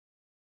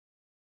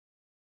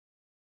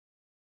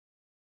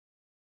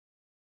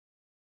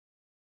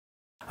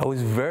I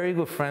was very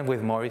good friend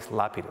with Maurice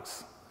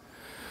Lapidus,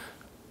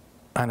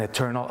 an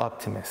eternal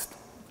optimist.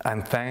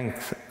 And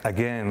thanks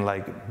again,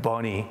 like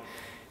Bonnie,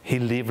 he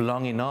lived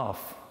long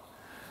enough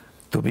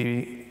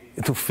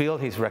to feel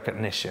his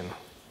recognition.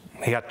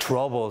 He had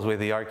troubles with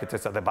the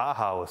architects at the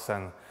Bauhaus,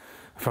 and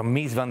from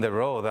Mies van der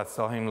Rohe that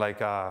saw him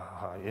like,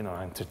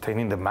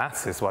 entertaining the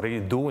masses. What are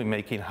you doing,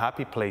 making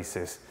happy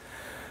places?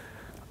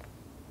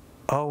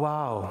 Oh,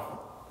 wow.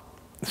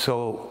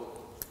 So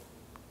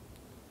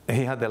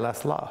he had the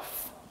last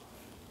laugh.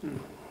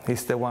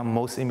 He's the one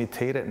most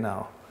imitated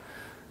now.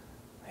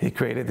 He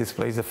created this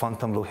place, the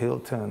Fontainebleau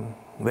Hilton,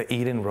 the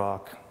Eden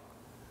Rock,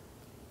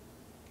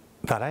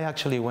 that I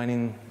actually went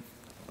in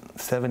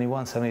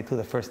 71, 72,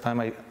 the first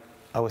time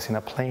I was in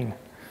a plane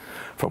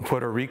from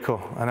Puerto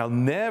Rico, and I'll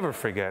never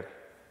forget.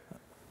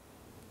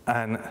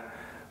 And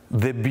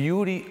the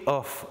beauty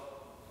of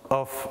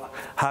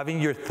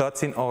having your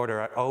thoughts in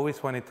order, I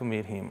always wanted to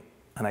meet him,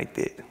 and I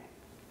did,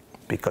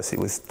 because he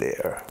was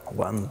there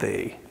one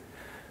day,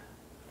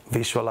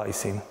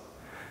 visualizing.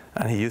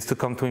 And he used to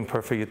come to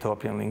Imperfect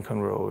Utopia on Lincoln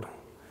Road.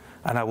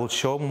 And I would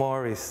show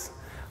Maurice,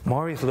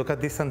 look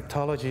at this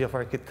anthology of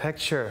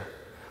architecture.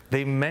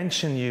 They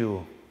mention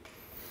you.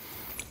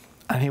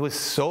 And he was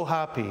so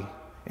happy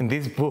in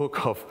this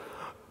book of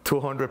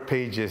 200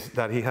 pages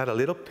that he had a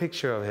little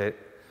picture of it,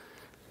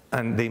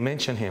 and they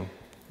mentioned him.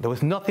 There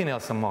was nothing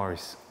else on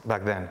Maurice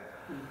back then.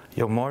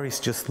 Yo, Maurice,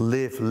 just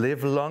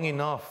live long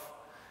enough.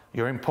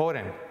 You're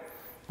important.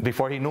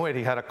 Before he knew it,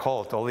 he had a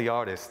cult, all the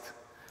artists.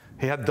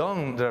 He had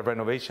done the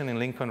renovation in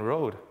Lincoln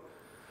Road.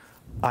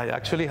 I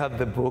actually had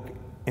the book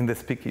in the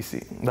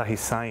speakeasy that he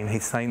signed. He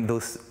signed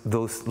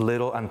those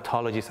little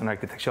anthologies on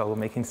architecture. I will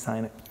make him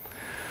sign it.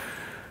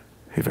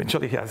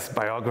 Eventually he has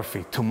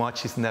biography, Too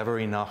Much Is Never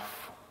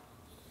Enough.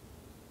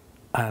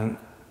 And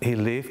he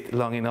lived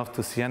long enough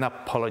to see an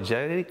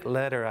apologetic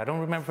letter. I don't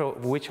remember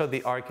which of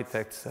the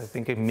architects, I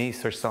think it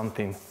Mies or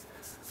something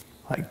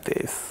like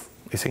this.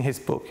 It's in his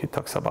book, he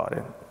talks about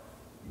it,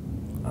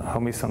 how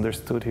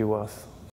misunderstood he was.